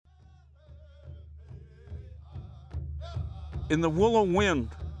In the willow wind,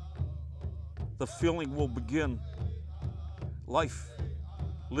 the feeling will begin. Life,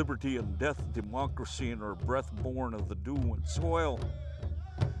 liberty and death, democracy in our breath, born of the dew and soil,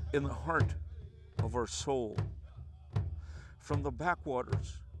 in the heart of our soul. From the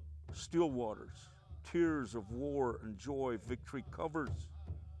backwaters, still waters, tears of war and joy, victory covers.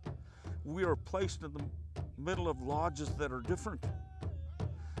 We are placed in the middle of lodges that are different,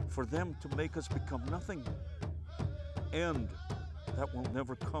 for them to make us become nothing, and that will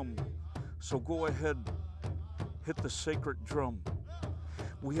never come. So go ahead, hit the sacred drum.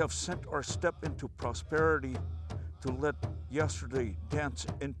 We have sent our step into prosperity to let yesterday dance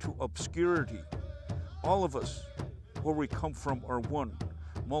into obscurity. All of us, where we come from, are one.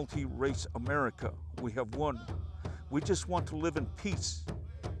 Multi-race America, we have one. We just want to live in peace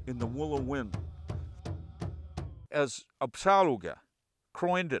in the willow wind. As Absaluga,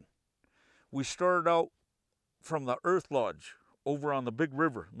 Croydon, we started out from the Earth Lodge over on the big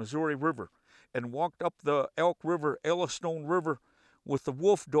river, Missouri River, and walked up the Elk River, Yellowstone River with the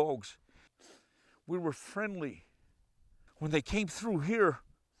wolf dogs. We were friendly. When they came through here,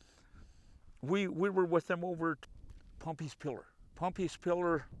 we were with them over at Pompey's Pillar. Pompey's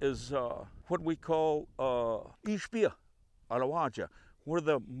Pillar is what we call Ishbia, Alawaja, where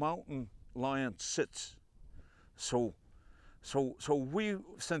the mountain lion sits. So we,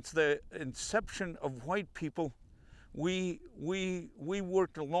 since the inception of white people, we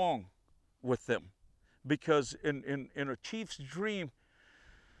worked along with them, because in a chief's dream,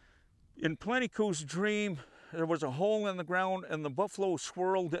 in Plentycoo's dream, there was a hole in the ground, and the buffalo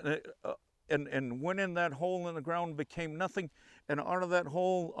swirled and went in that hole in the ground and became nothing, and out of that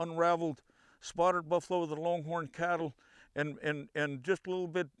hole unraveled spotted buffalo, the longhorn cattle, and just a little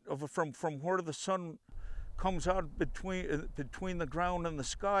bit of from where the sun comes out between the ground and the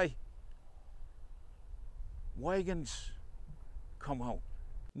sky, wagons come out.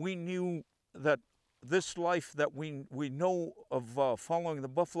 We knew that this life that we know of following the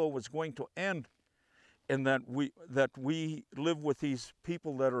buffalo was going to end, and that we live with these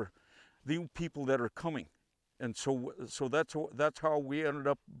people that are the people that are coming, and so that's how we ended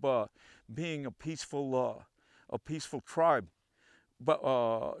up being a peaceful tribe, but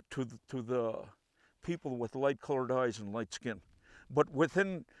to the people with light-colored eyes and light skin. But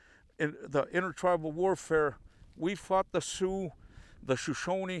within the intertribal warfare, we fought the Sioux, the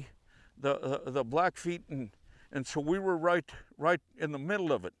Shoshone, the Blackfeet, and so we were right in the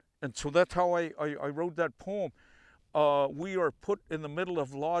middle of it. And so that's how I wrote that poem. We are put in the middle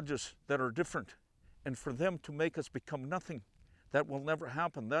of lodges that are different, and for them to make us become nothing, that will never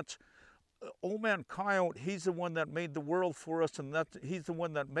happen. That's Old Man Coyote. He's the one that made the world for us, and he's the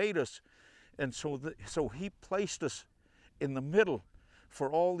one that made us. And so he placed us in the middle for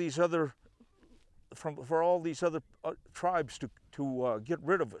all these other tribes to get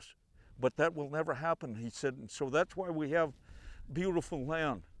rid of us. But that will never happen, he said. And so that's why we have beautiful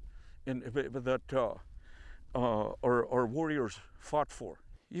land that our warriors fought for.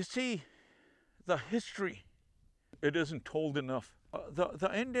 You see, the history, it isn't told enough. The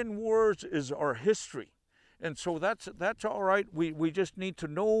Indian Wars is our history. And so that's all right. We just need to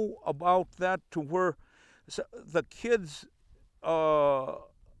know about that, to where the kids, my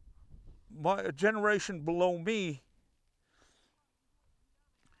generation below me,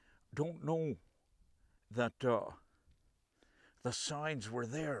 don't know that the signs were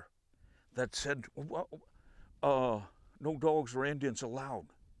there that said, no dogs or Indians allowed.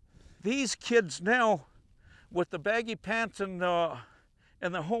 These kids now, with the baggy pants and the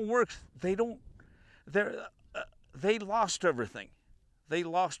homeworks, they lost everything. They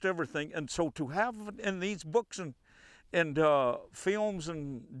lost everything, and so to have it in these books and films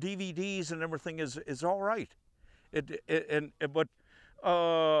and DVDs and everything is all right. But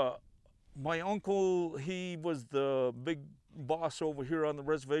my uncle, he was the big boss over here on the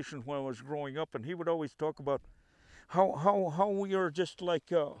reservation when I was growing up, and he would always talk about how we are just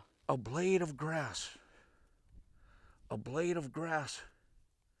like a blade of grass. A blade of grass,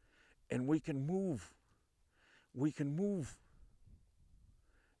 and we can move. We can move.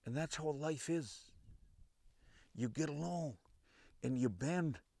 And that's how life is. You get along, and you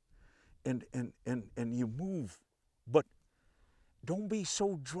bend, and you move. But don't be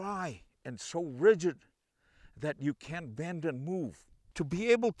so dry and so rigid that you can't bend and move. To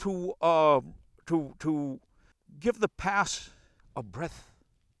be able to give the past a breath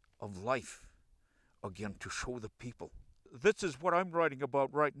of life again, to show the people. This is what I'm writing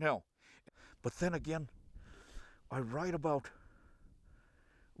about right now. But then again, I write about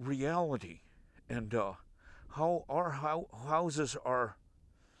reality and how our houses are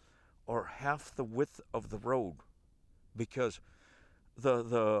half the width of the road. because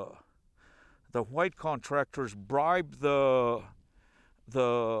the the white contractors bribe the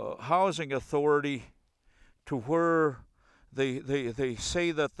housing authority to where they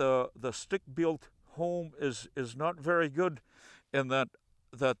say that the stick built home is not very good, and that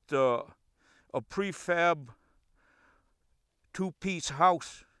a prefab two-piece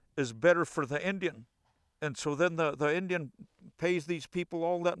house is better for the Indian. And so then the Indian pays these people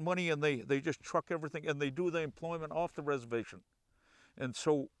all that money, and they just truck everything, and they do the employment off the reservation. And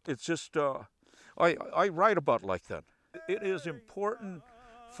so it's just, I write about it like that. It is important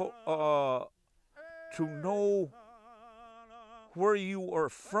for, to know where you are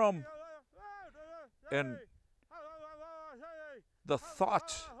from and the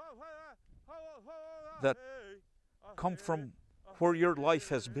thoughts that come from where your life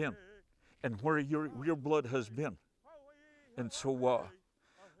has been and where your blood has been. And so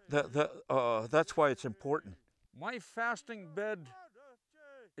that's why it's important. My fasting bed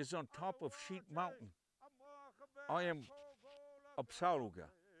is on top of Sheep Mountain. I am Absaluga.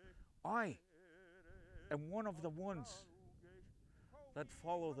 I am one of the ones that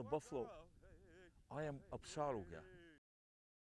follow the buffalo. I am Absaluga.